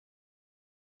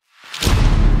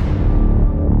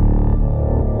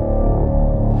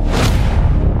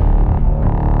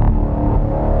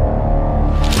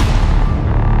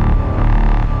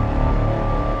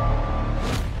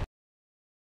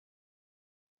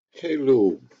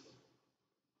Hello,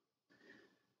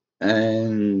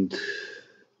 and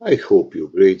I hope you're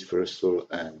great first of all.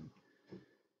 And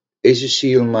as you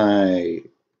see on my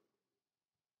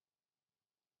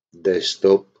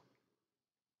desktop,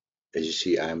 as you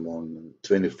see, I'm on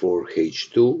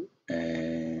 24H2,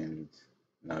 and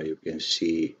now you can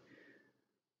see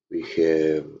we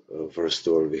have first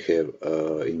of all we have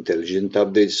intelligent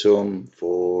update sum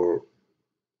for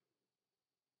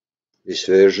this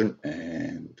version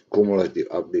and cumulative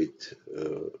update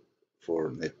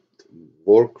for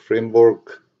network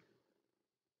framework.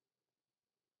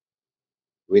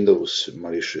 Windows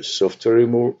malicious software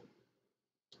removal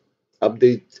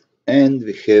update, and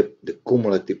we have the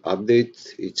cumulative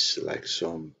update. It's like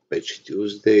some patch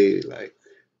Tuesday, like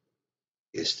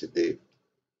yesterday,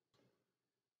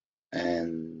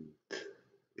 and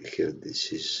we have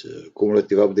this is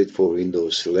cumulative update for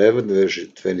Windows 11 version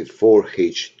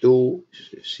 24H2. You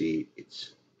see,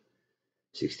 it's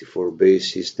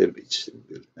 64-based system. It's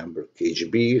build number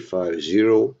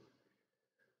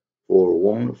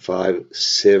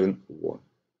KB5041571,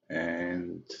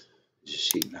 and you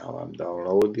see now I'm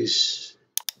download this.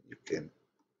 You can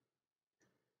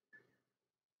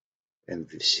and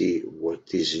we see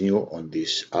what is new on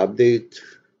this update.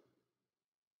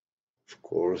 Of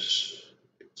course,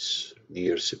 it's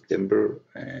near September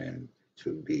and it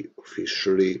will be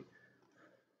officially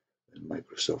when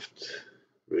Microsoft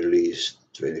released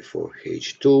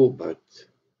 24H2, but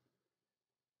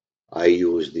I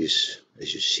use this,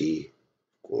 as you see,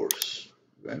 of course,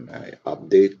 when I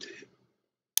update,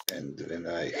 and when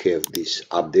I have this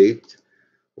update,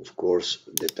 of course,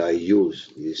 that I use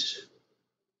this.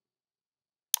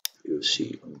 You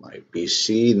see on my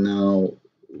PC now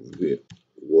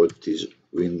what is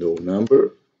window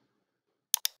number,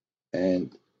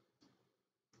 and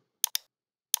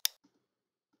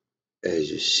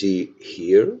as you see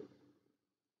here,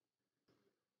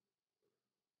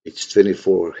 it's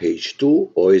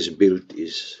 24H2. OS build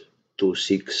is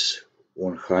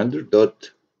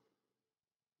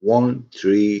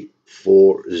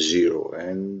 26100.1340,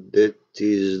 and that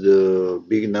is the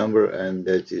big number, and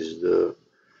that is the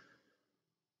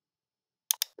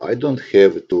I don't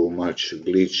have too much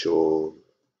glitch or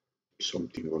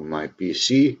something on my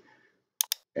PC,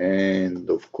 and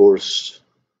of course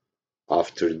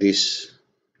after this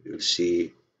you'll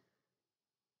see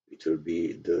it will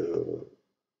be the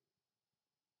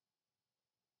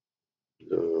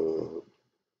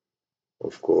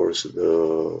of course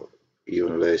the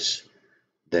even less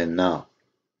than now,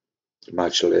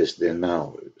 much less than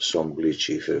now, some glitch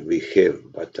if we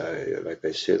have, but like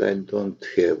I said, I don't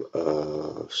have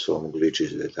some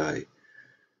glitches that I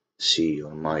see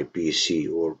on my PC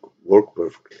or work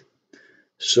perfectly.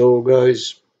 So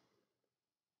guys,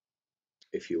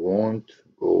 if you want,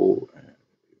 go,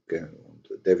 you can on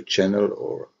the dev channel,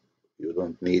 or you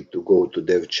don't need to go to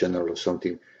dev channel or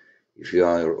something. If you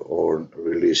are on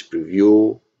release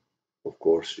preview, of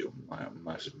course you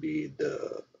must be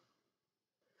the,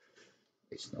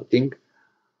 it's nothing,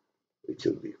 it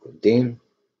will be contained.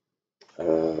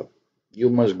 You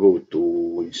must go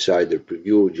to insider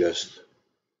preview, just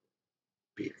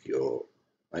pick your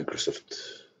Microsoft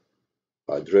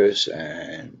address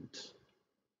and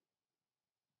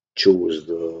choose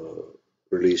the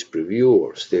release preview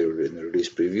or stay in release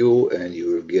preview, and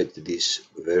you will get this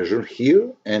version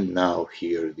here, and now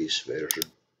here this version,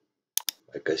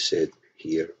 like I said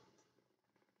here.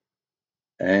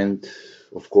 And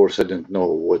of course I don't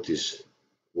know what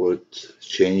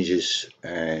changes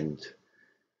and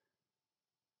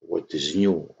what is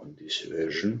new on this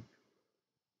version,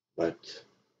 but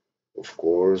of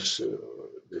course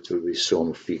there will be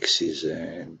some fixes,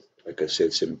 and like I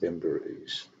said, September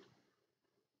is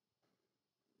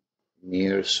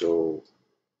near, so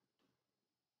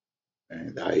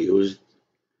and I used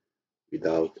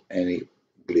without any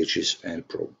glitches and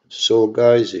problems. So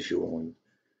guys, if you want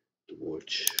to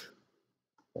watch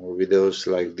more videos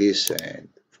like this, and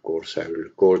of course I will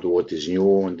record what is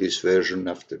new on this version,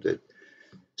 after that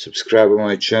subscribe to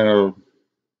my channel,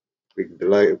 click the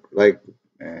like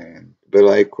and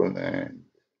bell icon, and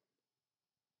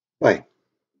bye.